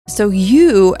So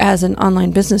you, as an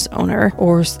online business owner,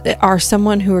 or are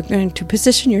someone who are going to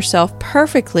position yourself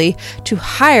perfectly to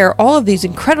hire all of these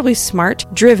incredibly smart,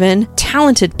 driven,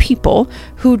 talented people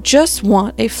who just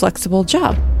want a flexible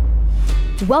job.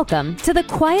 Welcome to the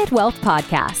Quiet Wealth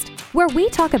Podcast, where we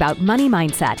talk about money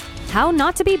mindset, how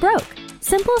not to be broke,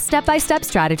 simple step-by-step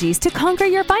strategies to conquer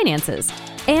your finances,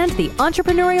 and the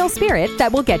entrepreneurial spirit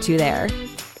that will get you there.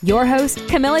 Your host,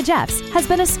 Camilla Jeffs, has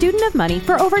been a student of money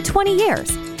for over 20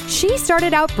 years. She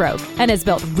started out broke and has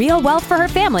built real wealth for her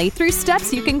family through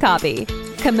steps you can copy.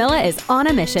 Camilla is on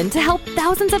a mission to help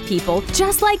thousands of people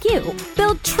just like you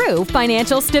build true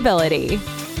financial stability.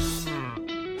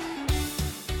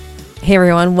 Hey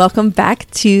everyone, welcome back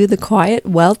to the Quiet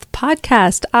Wealth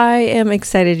Podcast. I am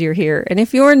excited you're here. And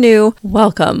if you're new,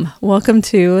 welcome. Welcome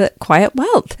to Quiet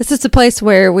Wealth. This is the place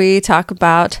where we talk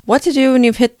about what to do when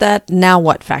you've hit that now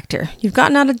what factor. You've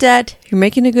gotten out of debt, you're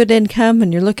making a good income,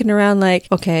 and you're looking around like,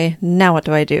 okay, now what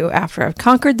do I do? After I've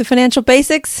conquered the financial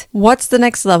basics, what's the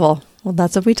next level? Well,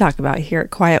 that's what we talk about here at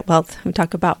Quiet Wealth. We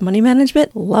talk about money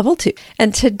management level 2.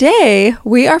 And today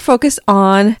we are focused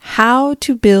on how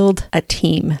to build a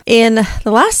team. In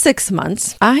the last 6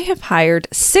 months, I have hired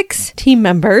 6 team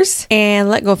members and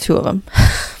let go of 2 of them.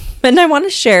 And I want to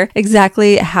share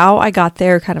exactly how I got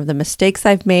there, kind of the mistakes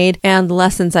I've made and the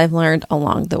lessons I've learned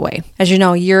along the way. As you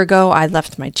know, a year ago, I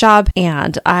left my job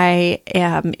and I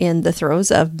am in the throes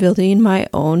of building my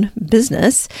own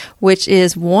business, which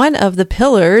is one of the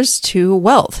pillars to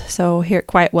wealth. So here at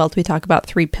Quiet Wealth, we talk about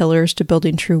 3 pillars to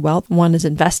building true wealth. 1 is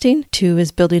investing, 2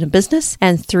 is building a business,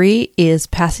 and 3 is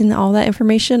passing all that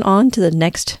information on to the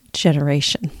next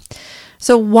generation.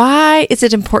 So why is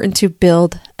it important to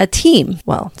build a team?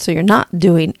 Well, so you're not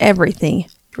doing everything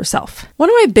yourself. One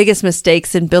of my biggest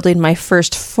mistakes in building my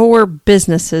first 4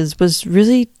 businesses was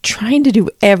really trying to do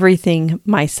everything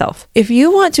myself. If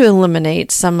you want to eliminate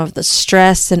some of the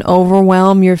stress and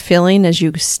overwhelm you're feeling as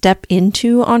you step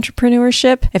into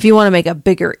entrepreneurship, if you want to make a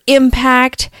bigger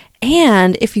impact,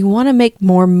 and if you want to make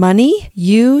more money,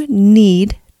 you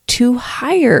need to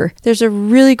hire. There's a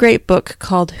really great book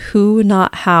called Who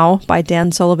Not How by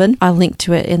Dan Sullivan. I'll link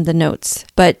to it in the notes.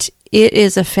 But it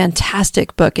is a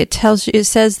fantastic book. It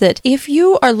says that if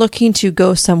you are looking to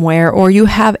go somewhere or you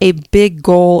have a big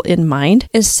goal in mind,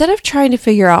 instead of trying to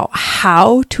figure out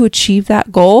how to achieve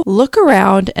that goal, look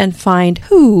around and find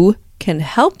who can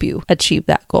help you achieve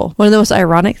that goal. One of the most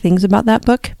ironic things about that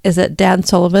book is that Dan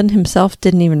Sullivan himself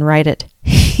didn't even write it.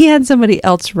 He had somebody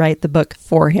else write the book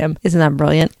for him. Isn't that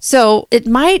brilliant? So it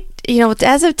might,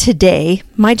 as of today,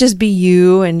 might just be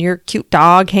you and your cute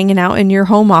dog hanging out in your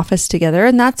home office together,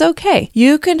 and that's okay.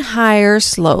 You can hire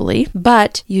slowly,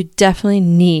 but you definitely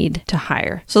need to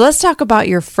hire. So let's talk about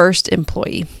your first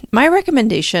employee. My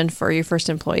recommendation for your first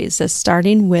employee is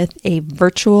starting with a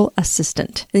virtual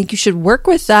assistant. I think you should work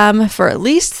with them for at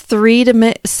least 3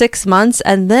 to 6 months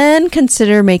and then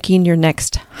consider making your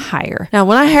next hire. Now,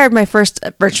 when I hired my first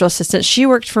virtual assistant, she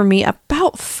worked for me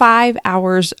about 5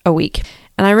 hours a week.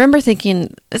 And I remember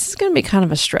thinking, this is going to be kind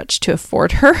of a stretch to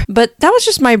afford her. But that was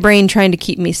just my brain trying to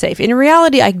keep me safe. In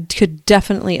reality, I could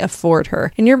definitely afford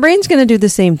her. And your brain's going to do the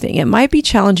same thing. It might be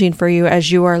challenging for you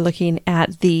as you are looking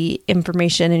at the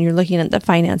information and you're looking at the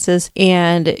finances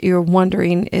and you're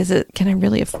wondering, can I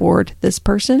really afford this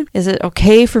person? Is it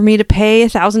okay for me to pay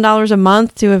 $1,000 a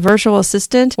month to a virtual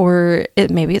assistant? Or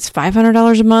maybe it's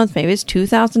 $500 a month, maybe it's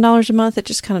 $2,000 a month. It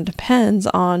just kind of depends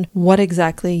on what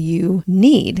exactly you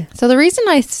need. So the reason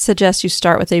I suggest you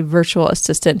start with a virtual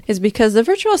assistant is because the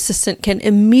virtual assistant can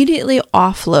immediately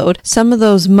offload some of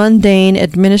those mundane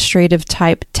administrative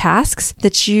type tasks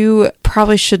that you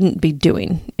probably shouldn't be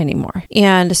doing anymore.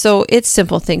 And so it's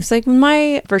simple things. Like when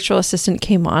my virtual assistant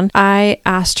came on, I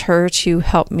asked her to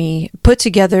help me put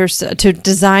together, to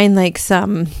design like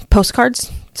some postcards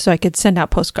so I could send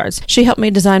out postcards. She helped me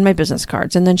design my business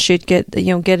cards, and then she'd get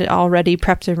it all ready,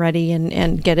 prepped and ready,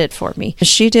 and get it for me.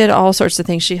 She did all sorts of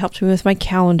things. She helped me with my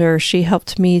calendar. She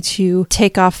helped me to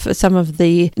take off some of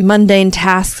the mundane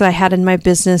tasks I had in my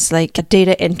business, like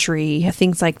data entry,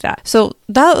 things like that. So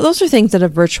those are things that a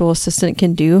virtual assistant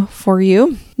can do for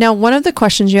you. Now, one of the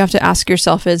questions you have to ask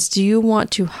yourself is, do you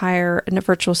want to hire a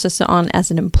virtual assistant on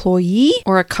as an employee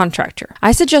or a contractor?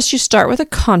 I suggest you start with a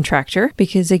contractor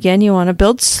because, again, you want to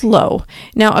build slow.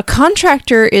 Now, a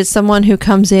contractor is someone who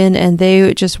comes in and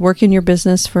they just work in your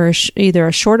business for either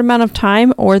a short amount of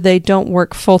time or they don't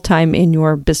work full-time in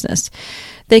your business.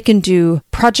 They can do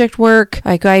project work.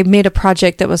 Like I made a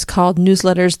project that was called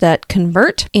Newsletters That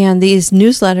Convert. And these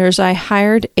newsletters, I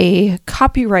hired a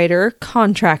copywriter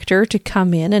contractor to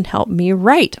come in and help me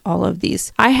write all of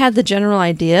these. I had the general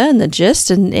idea and the gist,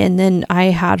 and then I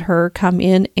had her come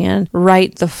in and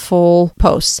write the full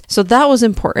posts. So that was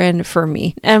important for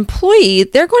me. An employee,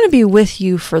 they're going to be with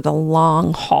you for the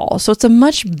long haul. So it's a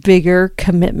much bigger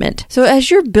commitment. So as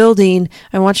you're building,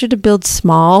 I want you to build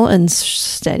small and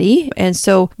steady. And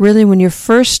so really when you're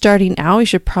first starting out, you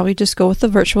should probably just go with the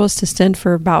virtual assistant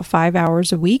for about 5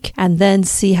 hours a week and then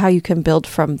see how you can build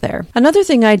from there. Another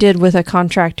thing I did with a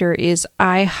contractor is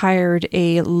I hired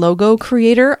a logo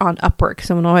creator on Upwork.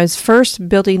 So when I was first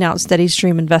building out Steady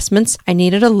Stream Investments, I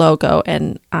needed a logo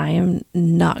and I am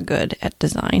not good at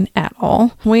design at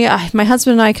all. My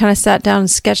husband and I kind of sat down and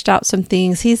sketched out some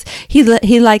things.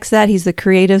 He likes that. He's the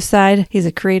creative side. He's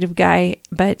a creative guy,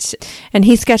 and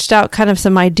he sketched out kind of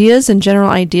some ideas and general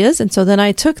ideas. And so then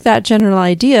I took that general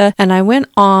idea and I went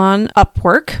on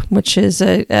Upwork, which is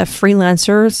a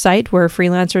freelancer site where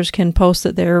freelancers can post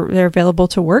that they're available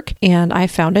to work. And I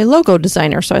found a logo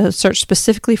designer. So I searched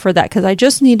specifically for that because I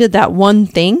just needed that one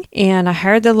thing. And I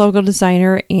hired the logo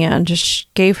designer and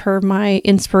just gave her my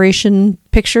inspiration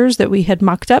pictures that we had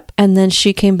mocked up. And then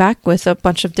she came back with a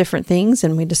bunch of different things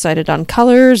and we decided on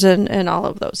colors and all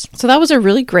of those. So that was a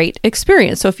really great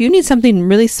experience. So if you need something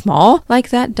really small like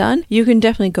that done, you can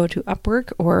definitely go to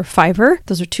Upwork or Fiverr.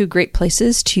 Those are two great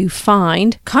places to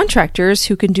find contractors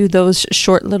who can do those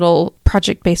short little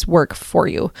project-based work for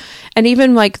you. And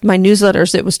even like my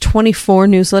newsletters, it was 24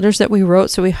 newsletters that we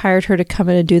wrote. So we hired her to come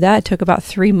in and do that. It took about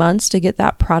 3 months to get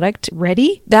that product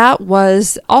ready. That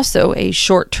was also a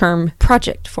short-term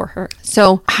project for her.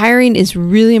 So hiring is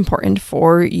really important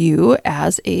for you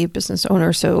as a business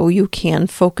owner so you can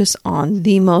focus on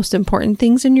the most important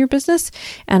things in your business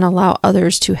and allow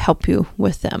others to help you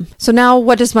with them. So now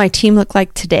what does my team look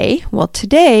like today? Well,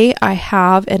 today I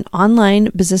have an online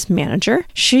business manager.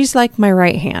 She's like my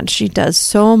right hand. She does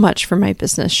so much for my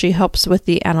business. She helps with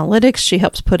the analytics. She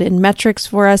helps put in metrics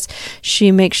for us.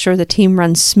 She makes sure the team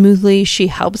runs smoothly. She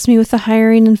helps me with the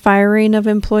hiring and firing of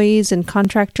employees and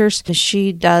contractors.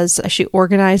 She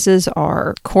organizes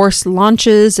our course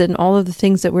launches and all of the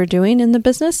things that we're doing in the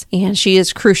business. And she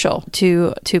is crucial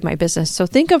to my business. So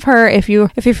think of her, if you're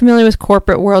familiar with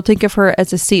corporate world, think of her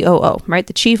as a COO, right?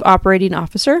 The Chief Operating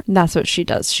Officer. That's what she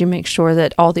does. She makes sure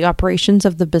that all the operations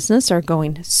of the business are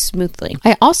going smoothly.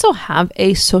 I also have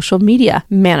a social media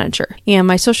manager. And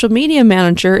my social media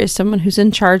manager is someone who's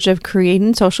in charge of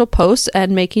creating social posts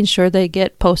and making sure they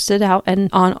get posted out and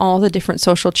on all the different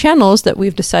social channels that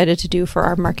we've decided to do for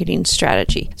our marketing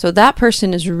strategy. So that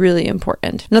person is really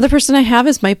important. Another person I have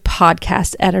is my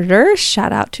podcast editor.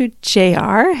 Shout out to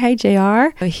JR. Hey,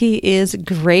 JR. He is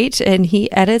great and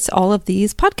he edits all of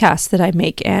these podcasts that I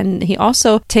make. And he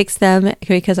also takes them,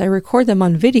 because I record them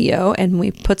on video, and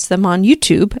we puts them on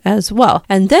YouTube as well.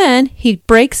 And then he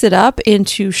breaks it up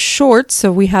into shorts.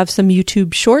 So we have some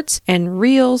YouTube shorts and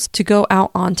reels to go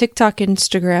out on TikTok,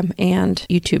 Instagram, and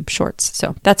YouTube shorts.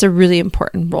 So that's a really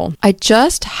important role. I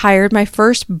just hired my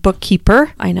first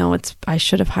bookkeeper. I know I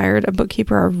should have hired a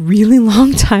bookkeeper a really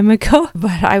long time ago,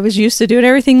 but I was used to doing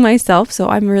everything myself. So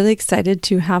I'm really excited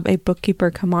to have a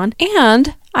bookkeeper come on.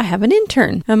 And I have an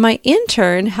intern, and my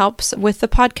intern helps with the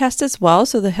podcast as well.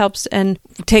 So that helps and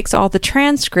takes all the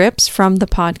transcripts from the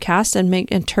podcast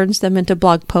and turns them into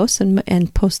blog posts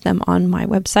and posts them on my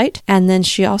website. And then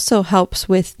she also helps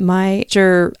with my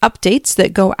updates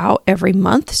that go out every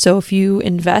month. So if you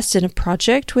invest in a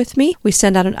project with me, we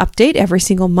send out an update every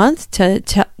single month to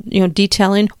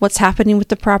detailing what's happening with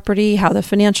the property, how the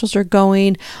financials are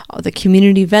going, the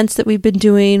community events that we've been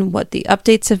doing, what the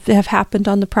updates have happened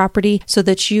on the property, so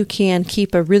that you can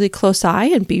keep a really close eye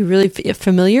and be really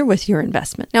familiar with your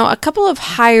investment. Now, a couple of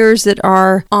hires that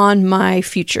are on my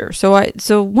future. So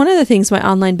one of the things my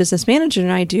online business manager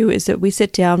and I do is that we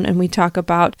sit down and we talk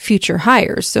about future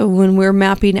hires. So when we're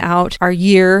mapping out our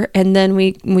year, and then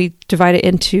we divide it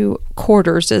into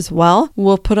quarters as well,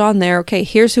 we'll put on there, okay,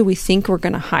 here's who we think we're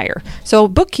going to hire. So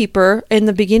bookkeeper, in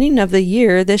the beginning of the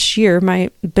year, this year, my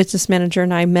business manager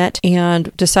and I met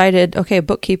and decided, okay, a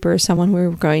bookkeeper is someone we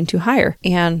were going to hire.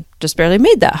 And just barely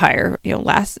made that hire,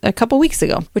 a couple weeks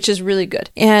ago, which is really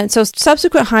good. And so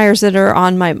subsequent hires that are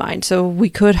on my mind. So we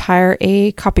could hire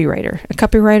a copywriter. A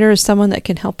copywriter is someone that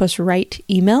can help us write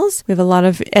emails. We have a lot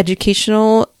of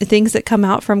educational things that come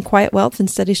out from Quiet Wealth and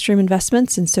Steady Stream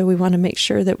Investments. And so we want to make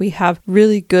sure that we have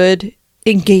really good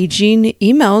engaging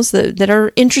emails that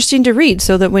are interesting to read,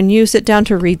 so that when you sit down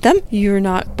to read them, you're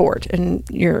not bored and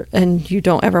you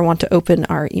don't ever want to open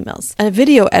our emails. And a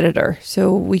video editor.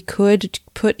 So we could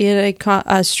put in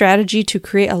a strategy to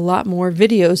create a lot more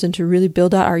videos and to really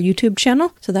build out our YouTube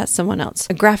channel. So that's someone else.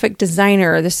 A graphic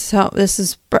designer. This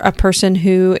is a person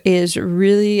who is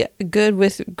really good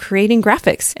with creating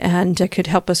graphics and could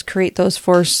help us create those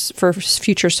for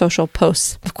future social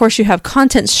posts. Of course, you have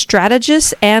content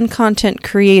strategists and content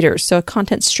creators. So a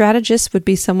content strategist would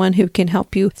be someone who can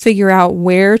help you figure out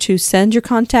where to send your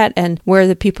content and where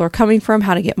the people are coming from,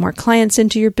 how to get more clients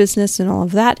into your business and all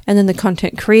of that. And then the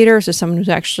content creator, so someone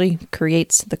who actually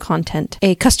creates the content.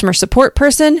 A customer support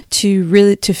person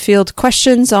to field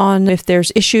questions on if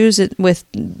there's issues with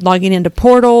logging into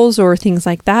portals or things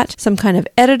like that. Some kind of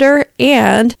editor,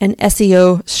 and an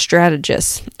SEO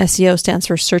strategist. SEO stands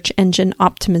for search engine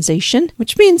optimization,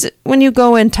 which means when you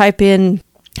go and type in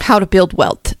how to build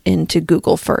wealth into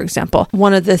Google, for example,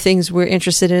 one of the things we're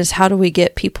interested in is how do we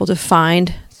get people to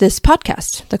find this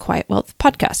podcast, the Quiet Wealth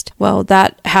Podcast. Well,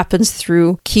 that happens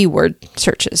through keyword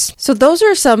searches. So those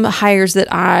are some hires that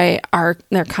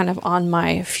they're kind of on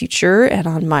my future and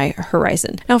on my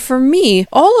horizon. Now for me,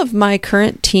 all of my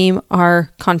current team are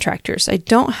contractors. I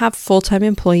don't have full-time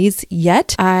employees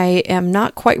yet. I am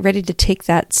not quite ready to take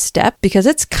that step because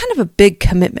it's kind of a big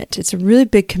commitment. It's a really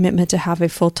big commitment to have a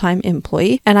full-time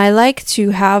employee. And I like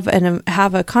to have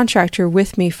a contractor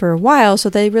with me for a while so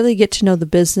they really get to know the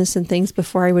business and things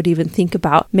before I would even think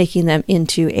about making them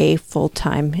into a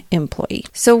full-time employee.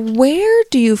 So where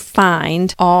do you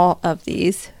find all of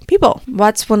these people?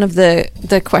 What's one of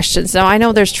the questions? Now I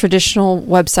know there's traditional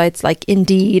websites like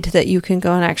Indeed that you can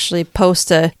go and actually post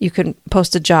a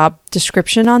job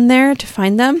description on there to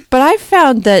find them. But I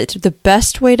found that the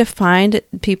best way to find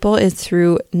people is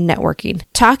through networking.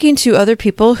 Talking to other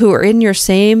people who are in your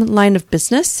same line of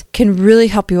business can really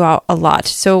help you out a lot.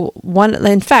 So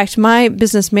in fact, my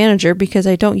business manager, because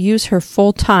I don't use her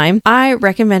full time, I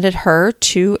recommended her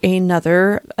to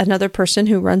another person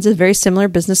who runs a very similar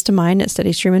business to mine at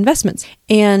Steady Stream Investments.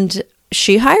 And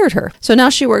she hired her. So now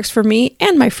she works for me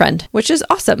and my friend, which is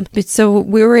awesome. So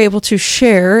we were able to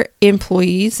share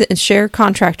employees and share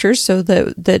contractors so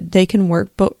that they can work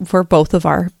for both of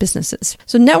our businesses.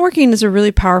 So networking is a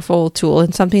really powerful tool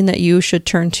and something that you should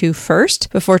turn to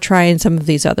first before trying some of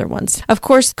these other ones. Of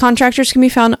course, contractors can be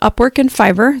found on Upwork and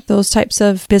Fiverr. Those types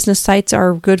of business sites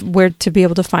are good where to be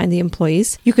able to find the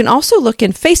employees. You can also look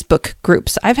in Facebook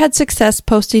groups. I've had success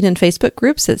posting in Facebook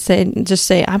groups that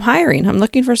say, I'm hiring. I'm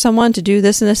looking for someone to do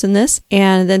this and this and this,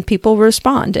 and then people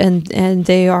respond, and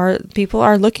people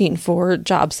are looking for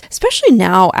jobs. Especially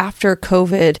now after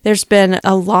COVID, there's been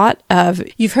a lot of,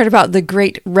 you've heard about the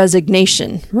Great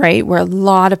Resignation, right? Where a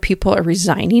lot of people are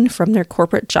resigning from their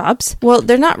corporate jobs. Well,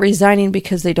 they're not resigning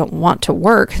because they don't want to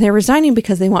work. They're resigning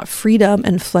because they want freedom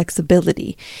and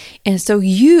flexibility. And so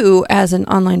you, as an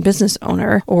online business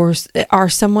owner, or are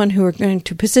someone who are going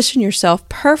to position yourself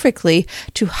perfectly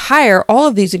to hire all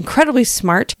of these incredibly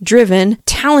smart, driven,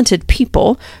 talented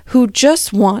people who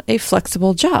just want a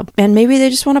flexible job. And maybe they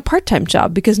just want a part-time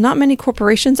job because not many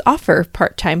corporations offer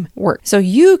part-time work. So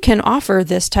you can offer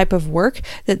this type of work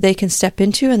that they can step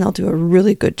into and they'll do a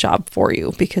really good job for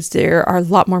you because they are a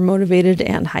lot more motivated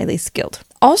and highly skilled.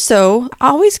 Also,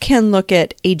 always can look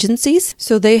at agencies.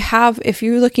 So they have, if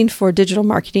you're looking for digital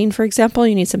marketing, for example,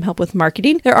 you need some help with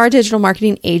marketing. There are digital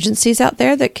marketing agencies out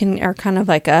there that are kind of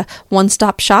like a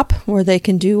one-stop shop where they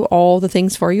can do all the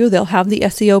things for you. They'll have the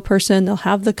SEO person, they'll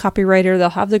have the copywriter,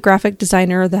 they'll have the graphic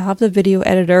designer, they'll have the video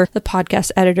editor, the podcast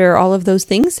editor, all of those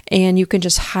things. And you can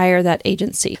just hire that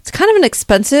agency. It's kind of an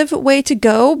expensive way to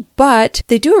go, but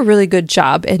they do a really good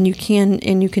job, and you can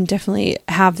definitely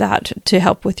have that to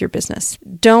help with your business.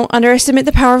 Don't underestimate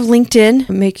the power of LinkedIn.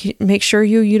 Make sure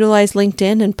you utilize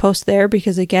LinkedIn and post there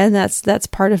because again, that's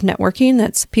part of networking.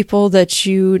 That's people that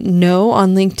you know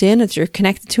on LinkedIn, that you're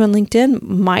connected to on LinkedIn,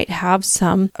 might have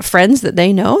some friends that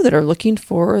they know that are looking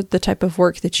for the type of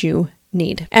work that you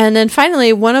need. And then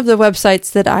finally, one of the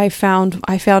websites that I found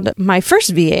my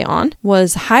first VA on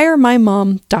was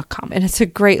hiremymom.com. And it's a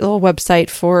great little website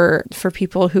for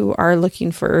people who are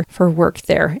looking for work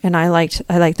there. And I liked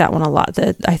that one a lot.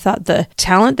 I thought the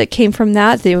talent that came from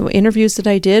that, the interviews that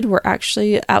I did were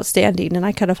actually outstanding. And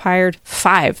I could have hired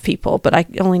 5 people, but I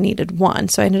only needed 1.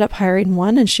 So I ended up hiring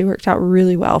 1 and she worked out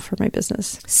really well for my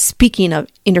business. Speaking of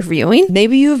interviewing,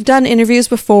 maybe you've done interviews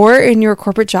before in your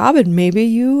corporate job and maybe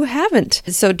you haven't.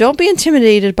 So don't be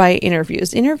intimidated by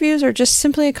interviews. Interviews are just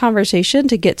simply a conversation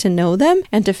to get to know them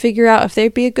and to figure out if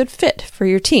they'd be a good fit for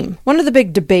your team. One of the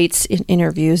big debates in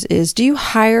interviews is, do you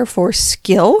hire for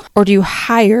skill or do you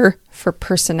hire for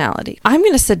personality. I'm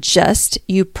going to suggest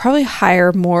you probably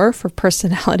hire more for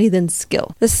personality than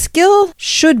skill. The skill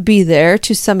should be there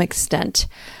to some extent.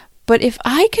 But if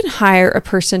I can hire a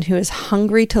person who is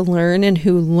hungry to learn and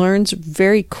who learns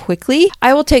very quickly,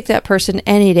 I will take that person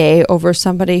any day over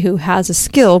somebody who has a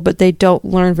skill, but they don't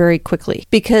learn very quickly,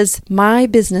 because my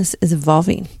business is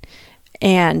evolving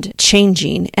and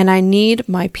changing, and I need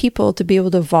my people to be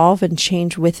able to evolve and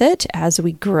change with it as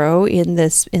we grow in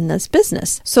this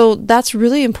business. So that's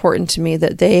really important to me,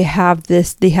 that they have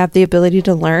the ability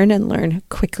to learn and learn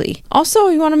quickly. Also,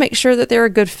 you want to make sure that they're a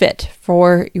good fit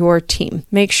for your team.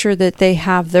 Make sure that they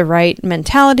have the right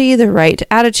mentality, the right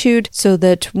attitude, so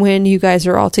that when you guys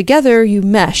are all together, you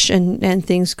mesh and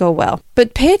things go well.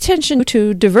 But pay attention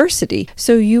to diversity.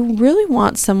 So you really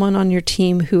want someone on your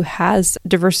team who has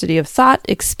diversity of thought,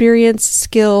 experience,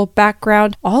 skill,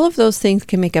 background. All of those things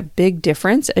can make a big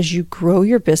difference as you grow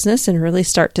your business and really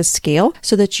start to scale,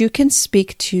 so that you can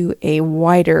speak to a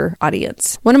wider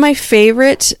audience. One of my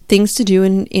favorite things to do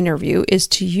in an interview is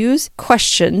to use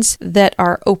questions that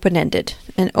are open-ended.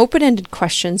 And open-ended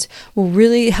questions will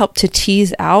really help to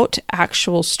tease out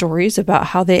actual stories about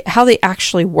how they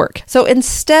actually work. So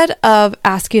instead of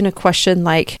asking a question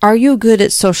like, are you good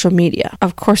at social media?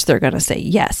 Of course they're going to say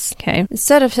yes. Okay.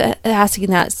 Instead of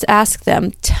asking that, ask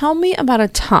them, tell me about a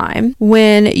time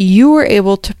when you were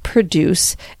able to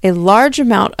produce a large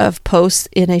amount of posts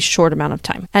in a short amount of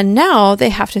time. And now they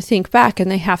have to think back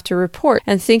and they have to report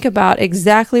and think about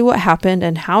exactly what happened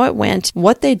and how it went,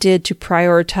 what they did to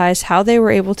prioritize, how they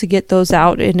were able to get those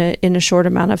out in a short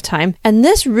amount of time. And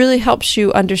this really helps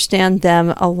you understand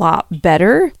them a lot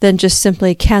better than just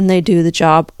simply can they do the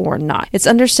job or not. It's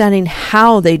understanding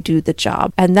how they do the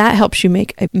job, and that helps you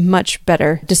make a much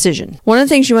better decision. One of the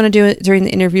things you want to do during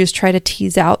the interview is try to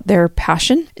tease out their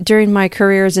passion. During my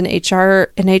career as an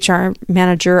HR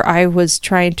manager, I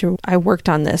worked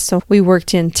on this. So we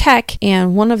worked in tech,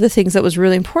 and one of the things that was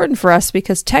really important for us,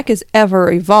 because tech is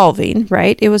ever evolving,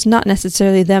 right? It was not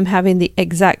necessarily them having the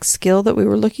exact skill that we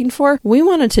were looking for. We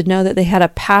wanted to know that they had a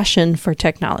passion for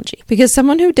technology, because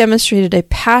someone who demonstrated a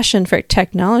passion for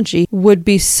technology would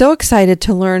be so excited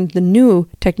to learn the new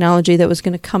technology that was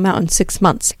going to come out in 6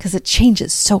 months, because it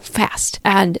changes so fast.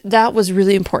 And that was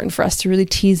really important for us to really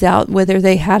tease out whether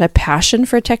they had a passion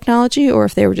for technology or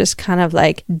if they were just kind of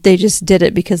like, they just did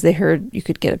it because they heard you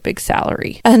could get a big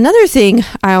salary. Another thing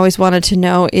I always wanted to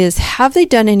know is, have they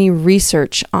done any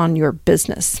research on your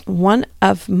business? One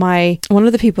of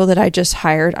the people that I just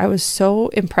hired, I was so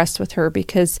impressed with her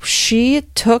because she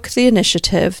took the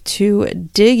initiative to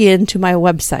dig into my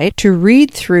website, to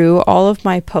read through all of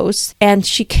my posts, and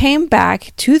she came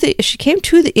to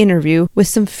the interview with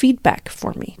some feedback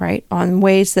for me, right, on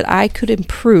ways that I could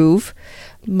improve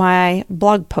my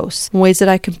blog posts, ways that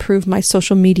I can improve my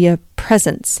social media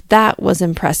presence. That was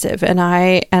impressive, and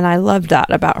I loved that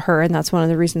about her, and that's one of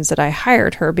the reasons that I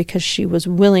hired her, because she was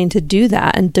willing to do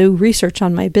that and do research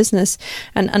on my business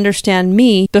and understand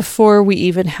me before we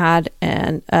even had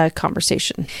a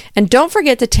conversation. And don't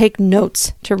forget to take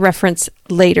notes to reference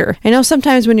later. I know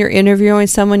sometimes when you're interviewing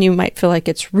someone, you might feel like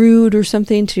it's rude or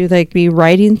something to be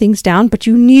writing things down, but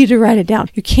you need to write it down.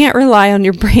 You can't rely on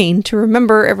your brain to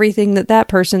remember everything that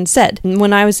person said. And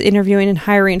when I was interviewing and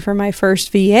hiring for my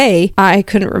first VA, I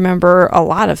couldn't remember a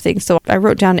lot of things. So I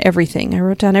wrote down everything. I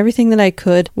wrote down everything that I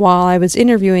could while I was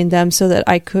interviewing them so that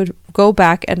I could go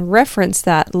back and reference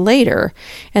that later.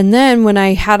 And then when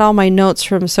I had all my notes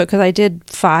because I did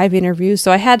 5 interviews,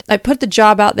 so I put the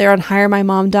job out there on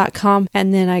hiremymom.com,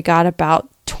 and then I got about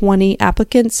 20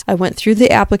 applicants. I went through the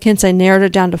applicants. I narrowed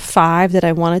it down to 5 that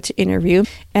I wanted to interview.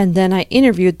 And then I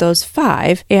interviewed those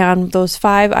 5. And those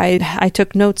 5 I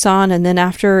took notes on. And then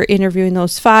after interviewing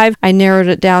those 5, I narrowed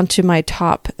it down to my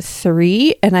top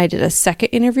 3. And I did a second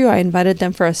interview. I invited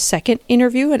them for a second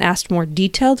interview and asked more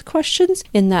detailed questions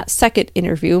in that second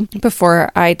interview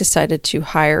before I decided to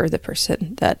hire the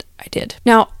person that I did.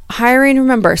 Now, hiring,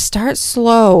 remember, start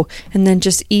slow and then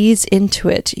just ease into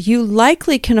it. You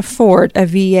likely can afford a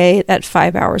VA at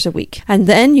 5 hours a week, and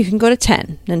then you can go to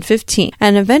 10, then 15,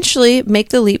 and eventually make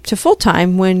the leap to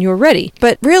full-time when you're ready.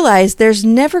 But realize there's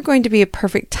never going to be a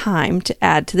perfect time to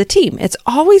add to the team. It's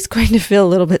always going to feel a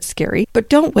little bit scary, but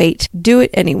don't wait. Do it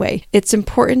anyway. It's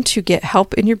important to get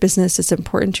help in your business. It's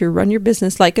important to run your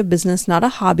business like a business, not a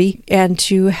hobby, and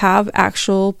to have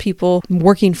actual people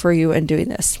working for you and doing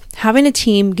this. Having a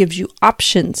team gives you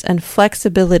options and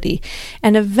flexibility,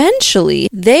 and eventually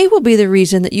they will be the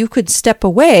reason that you could step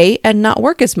away and not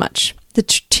work as much. The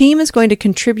team is going to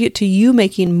contribute to you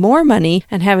making more money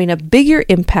and having a bigger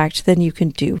impact than you can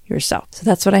do yourself. So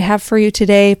that's what I have for you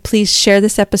today. Please share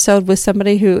this episode with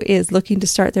somebody who is looking to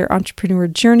start their entrepreneur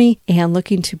journey and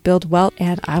looking to build wealth.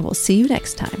 And I will see you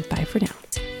next time. Bye for now.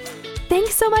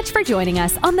 Thanks so much for joining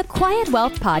us on the Quiet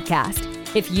Wealth Podcast.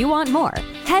 If you want more,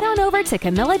 head on over to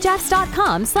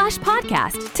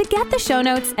CamillaJeffs.com/podcast to get the show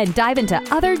notes and dive into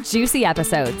other juicy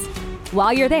episodes.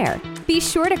 While you're there, be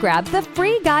sure to grab the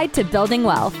free guide to building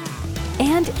wealth.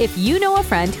 And if you know a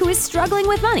friend who is struggling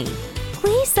with money,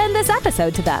 please send this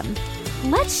episode to them.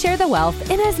 Let's share the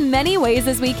wealth in as many ways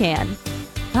as we can.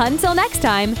 Until next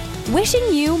time,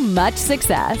 wishing you much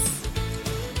success.